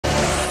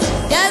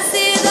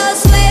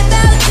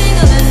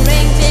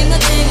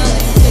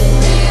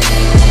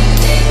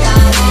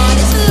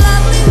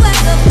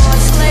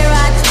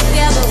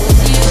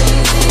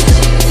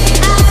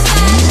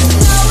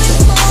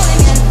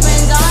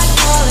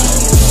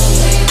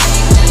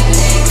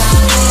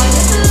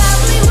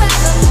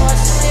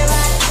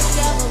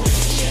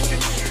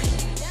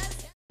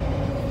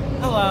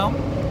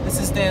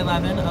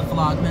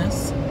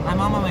Vlogmas.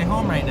 I'm on my way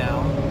home right now.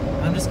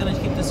 I'm just gonna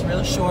keep this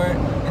real short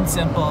and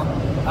simple.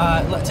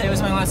 Today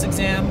was my last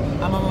exam.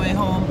 I'm on my way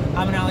home.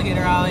 I'm in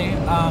Alligator Alley.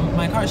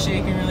 My car's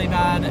shaking really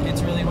bad.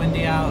 It's really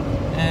windy out,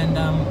 and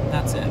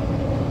that's it.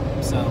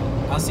 So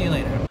I'll see you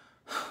later.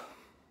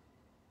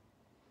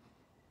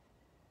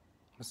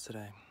 What's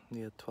today?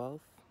 The 12th?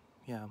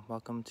 Yeah,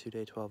 welcome to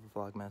day 12 of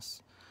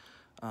Vlogmas.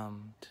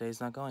 Today's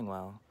not going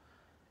well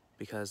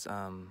because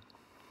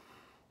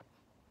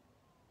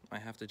I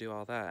have to do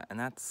all that, and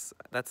that's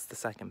the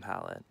second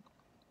palette.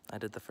 I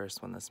did the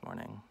first one this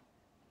morning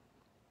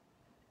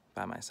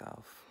by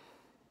myself,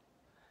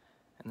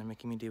 and they're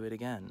making me do it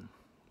again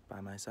by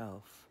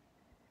myself.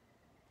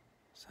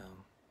 So,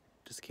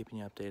 just keeping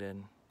you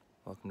updated.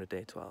 Welcome to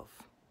day 12.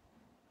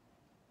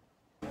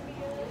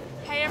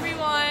 Hey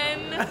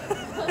everyone!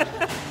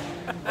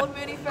 Old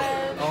Mooney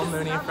friends. Old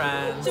Mooney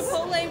friends.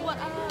 Chipotle, what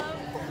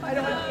up? I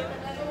don't know.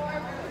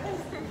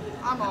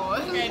 I'm old.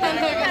 Okay,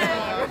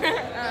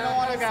 I don't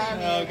want to go.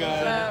 Oh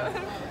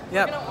god.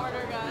 Yep. We're gonna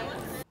order,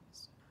 guys.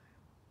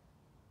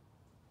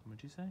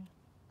 What'd you say?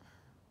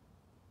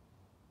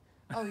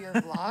 Oh, you're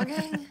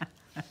vlogging?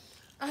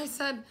 I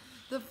said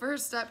the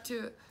first step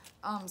to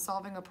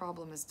solving a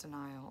problem is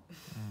denial.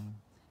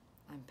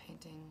 I'm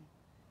painting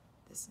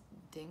this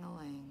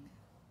ding-a-ling,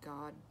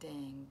 god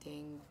dang,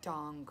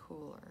 ding-dong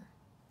cooler.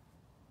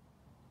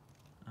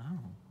 Oh.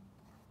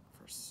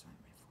 First time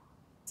before.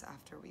 It's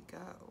after we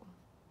go.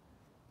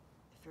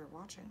 If you're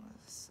watching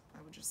this,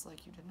 I would just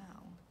like you to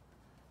know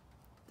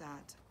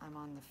that I'm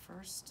on the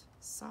first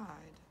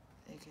side,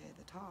 aka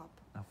the top,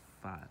 A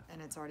 5.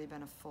 and it's already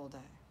been a full day.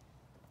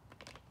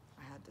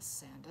 I had to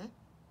sand it,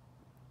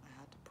 I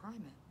had to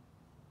prime it,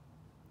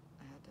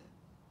 I had to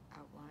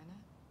outline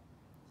it,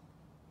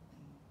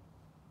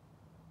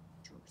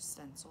 and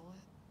stencil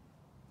it,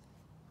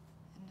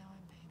 and now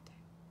I'm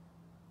painting.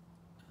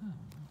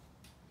 Oh.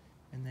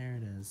 And there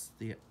it is,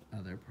 the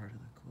other part of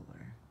the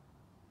cooler.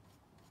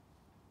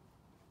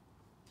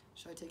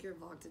 Should I take your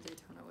vlog to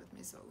Daytona with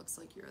me so it looks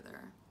like you're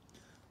there?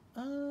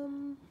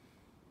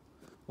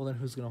 Well then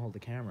who's gonna hold the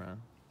camera?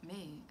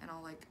 Me, and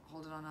I'll like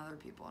hold it on other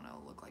people and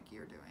it'll look like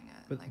you're doing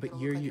it. But- Like, but it'll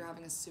you're- look like you're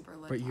having a super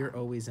lit But you're time.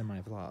 always in my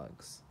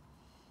vlogs.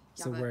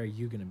 Yeah, So but where are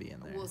you gonna be in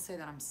there? We'll say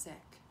that I'm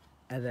sick.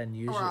 And then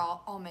usually...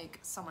 Or I'll make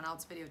someone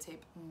else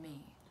videotape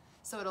me.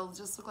 So it'll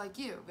just look like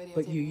you videotaping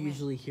But you me.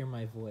 usually hear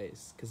my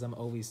voice, because I'm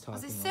always I'll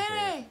talking say, over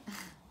Siri! it.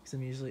 Because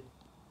I'm usually...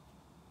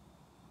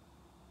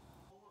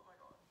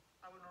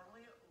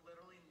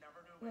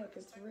 Look,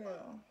 it's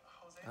real.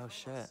 Oh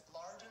shit.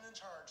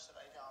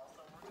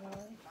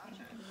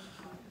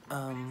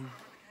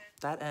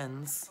 That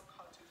ends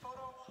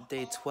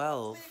day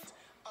 12.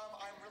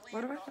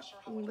 Why do I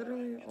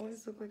literally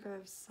always look like I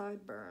have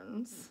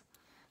sideburns?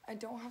 I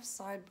don't have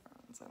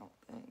sideburns, I don't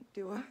think.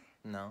 Do I?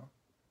 No.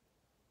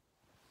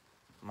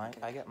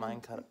 I get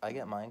mine cut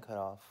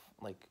off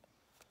like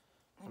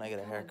when I get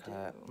a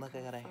haircut. Look,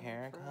 I got a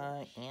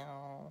haircut.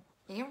 Ew.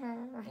 Ew.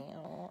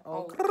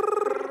 Oh.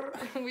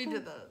 We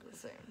did that at the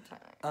same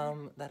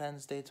time. That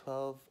ends day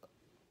 12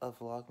 of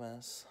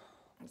Vlogmas.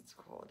 It's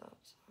cold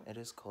outside. It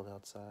is cold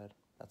outside.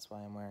 That's why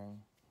I'm wearing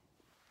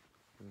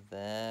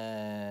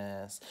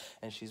this.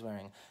 And she's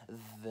wearing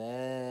this.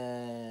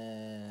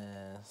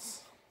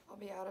 I'll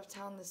be out of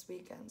town this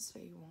weekend, so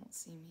you won't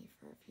see me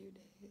for a few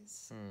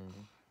days.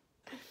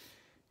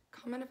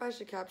 Comment if I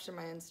should caption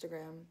my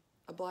Instagram.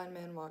 A blind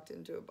man walked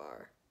into a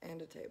bar,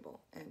 and a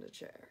table, and a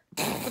chair.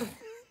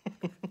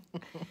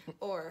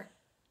 Or,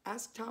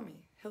 ask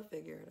Tommy. He'll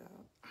figure it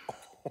out.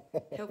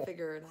 He'll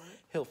figure it out.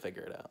 He'll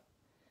figure it out.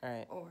 All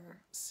right. Or,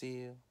 See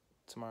you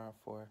tomorrow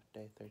for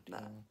day 13.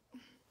 no.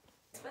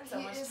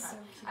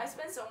 I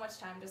spend so much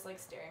time just like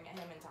staring at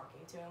him and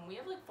talking to him. We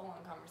have like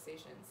full-on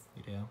conversations.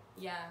 You do?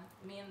 Yeah,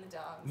 me and the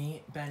dogs.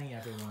 Meet Benny,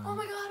 everyone. Oh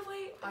my god,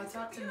 wait. I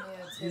talked to Mia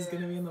too. He's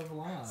gonna be in the vlog.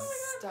 Oh my god,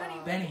 Stop.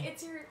 Benny, Benny.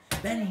 it's your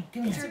Benny,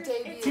 come It's here. your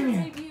debut. It's Come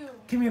your here. debut.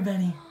 Come here,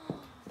 Benny.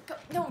 Go,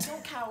 no,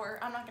 don't cower.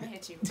 I'm not gonna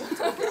hit you.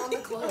 Get on the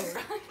clothes.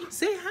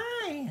 Say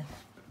hi.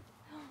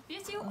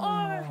 Yes, you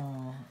are.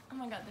 Aw. Oh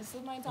my god, this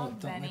is my Oh, dog,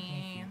 don't make me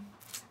Benny.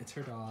 It's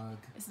her dog.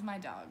 This is my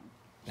dog.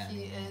 Benny.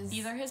 He is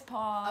These are his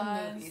paws.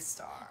 a movie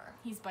star.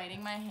 He's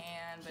biting my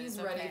hand, but He's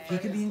it's ready okay. for He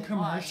could be in Eat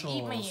commercials.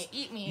 Eat me,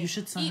 eat me. You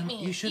should sign eat him.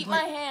 me. You should eat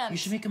like, my hand. You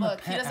should make him Look,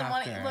 a pet he doesn't actor.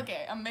 want to. Look,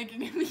 I'm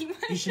making him eat my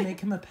You should hand. make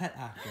him a pet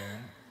actor.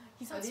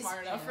 He's not Are these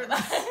smart enough for hands?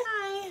 that.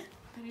 Hi.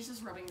 And he's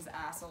just rubbing his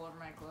ass all over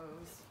my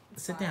clothes.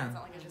 It's Sit fine. down. It's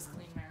not like I just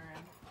cleaned my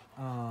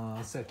room.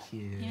 Oh, so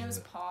cute. He knows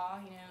paw.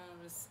 He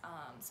knows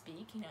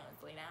speak. He knows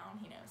lay down.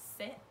 He knows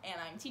sit. And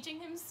I'm teaching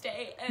him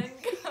stay and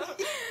go.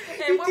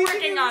 And we're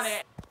working on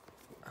it.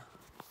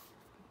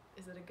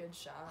 Is it a good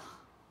shot?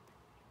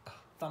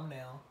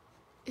 Thumbnail.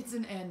 It's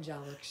an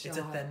angelic shot. It's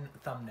a thin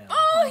thumbnail.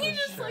 Oh, he For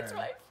just sure. licked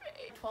my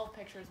face. 12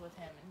 pictures with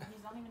him, and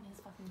he's not even his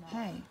fucking dog.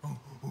 Hey,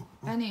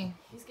 Benny.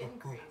 He's getting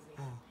crazy.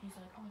 He's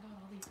like, oh my god,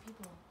 all these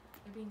people,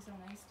 they're being so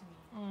nice to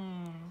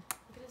me.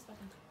 Look at his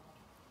fucking tail.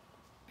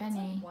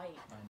 Benny. It's like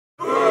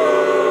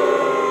white.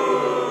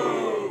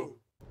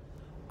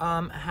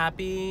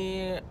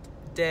 Happy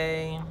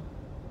day.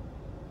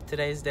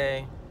 Today's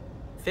day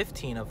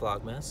 15 of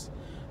Vlogmas.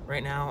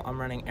 Right now, I'm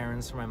running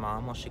errands for my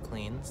mom while she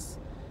cleans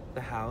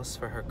the house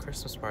for her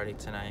Christmas party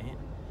tonight.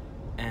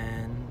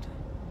 And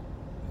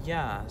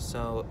yeah,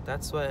 so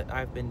that's what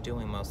I've been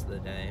doing most of the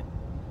day.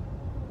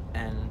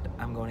 And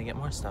I'm going to get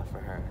more stuff for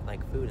her,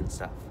 like food and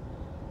stuff.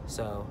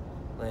 So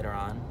later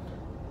on,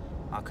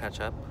 I'll catch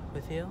up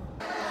with you.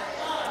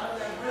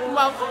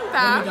 Welcome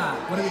back.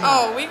 What do we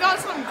got? Oh, we got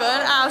some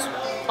good ass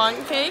fun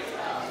cake.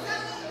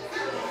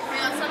 We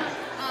got some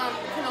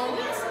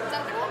cannolis. Is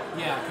that what they're called?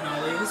 Yeah,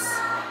 cannolis.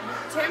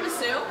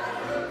 Tiramisu.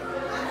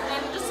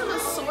 And just some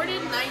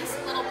assorted nice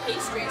little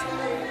pastries.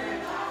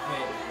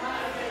 Wait.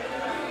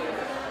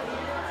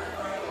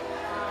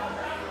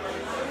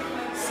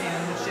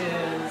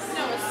 Sandwiches.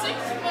 No, a 6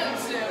 foot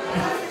soup.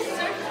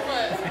 6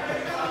 foot.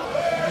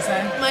 What'd you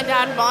say? My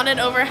dad bonded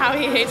over how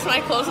he hates when I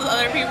close with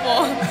other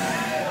people.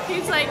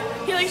 He's like,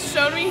 he like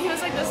showed me, he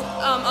was like this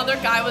other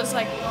guy was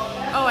like,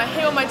 oh, I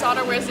hate when my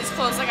daughter wears these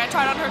clothes. Like I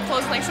tried on her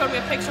clothes and like showed me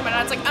a picture. My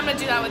dad's like, I'm gonna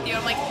do that with you.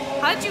 I'm like,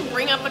 how did you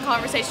bring up the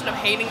conversation of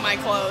hating my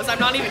clothes? I'm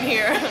not even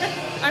here.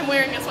 I'm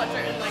wearing a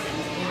sweatshirt and like.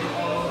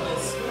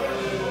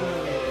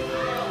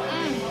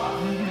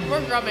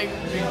 We're grubbing.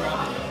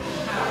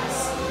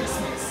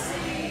 Christmas.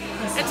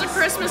 It's a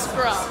Christmas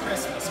grub.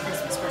 Christmas.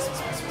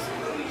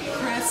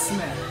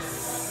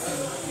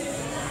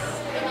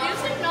 The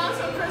music not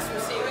so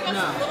Christmassy. We got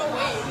some little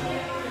wave.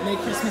 Make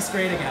Christmas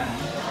great again.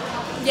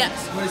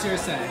 Yes. What does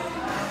yours say?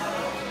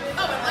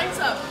 Oh, it lights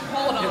up.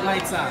 Hold on. It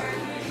lights up.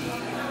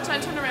 Should I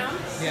turn around?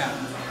 Yeah.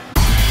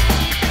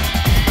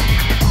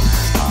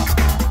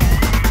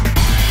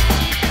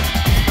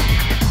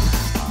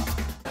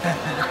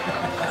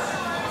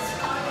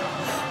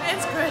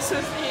 It's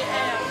Christmassy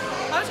and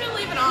I was gonna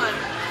leave it on.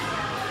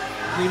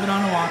 Leave it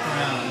on and walk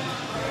around.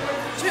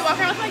 Should we walk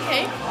around with my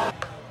cake?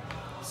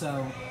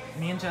 So,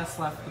 me and Jess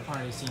left the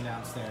party scene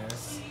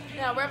downstairs.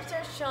 Yeah, we're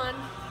upstairs chilling.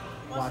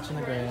 Watching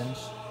the Grinch.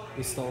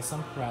 We stole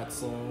some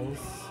pretzels.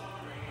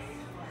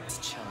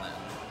 Just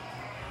chilling.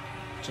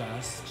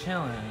 Just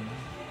chilling.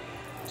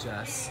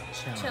 Just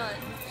chilling.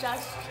 Chilling.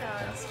 Just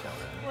chilling. Just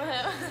chilling.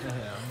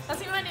 Woohoo.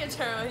 That's even my new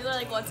term. He's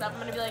like, what's up? I'm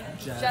gonna be like,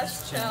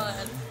 just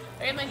chilling.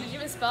 Or I'm like, did you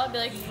even spell it? I'd be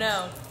like,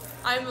 no.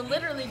 I'm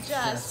literally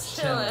just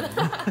chilling.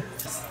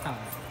 Just hot.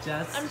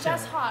 Just I'm chilling.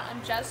 just hot.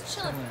 I'm just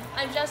chilling.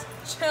 I'm just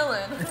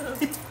chilling.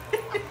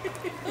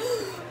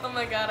 Oh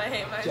my god, I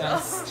hate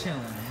myself. Just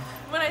chilling.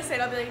 When I say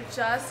it, I'll be like,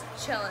 just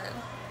chilling.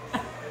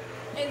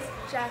 It's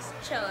just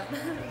chilling.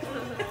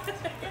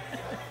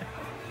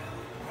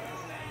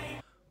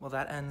 Well,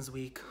 that ends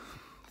week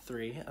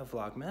 3 of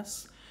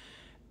Vlogmas.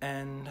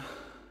 And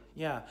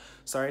yeah,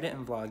 sorry I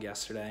didn't vlog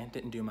yesterday.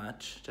 Didn't do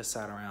much, just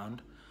sat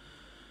around.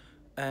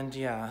 And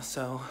yeah,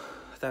 so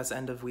that's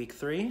end of week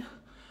 3.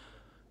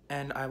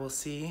 And I will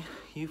see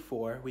you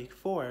for week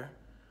 4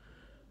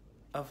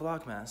 of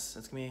Vlogmas.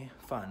 It's gonna be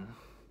fun.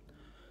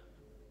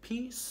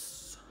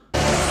 Peace. Ya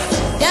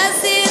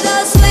has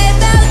sido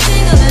suave.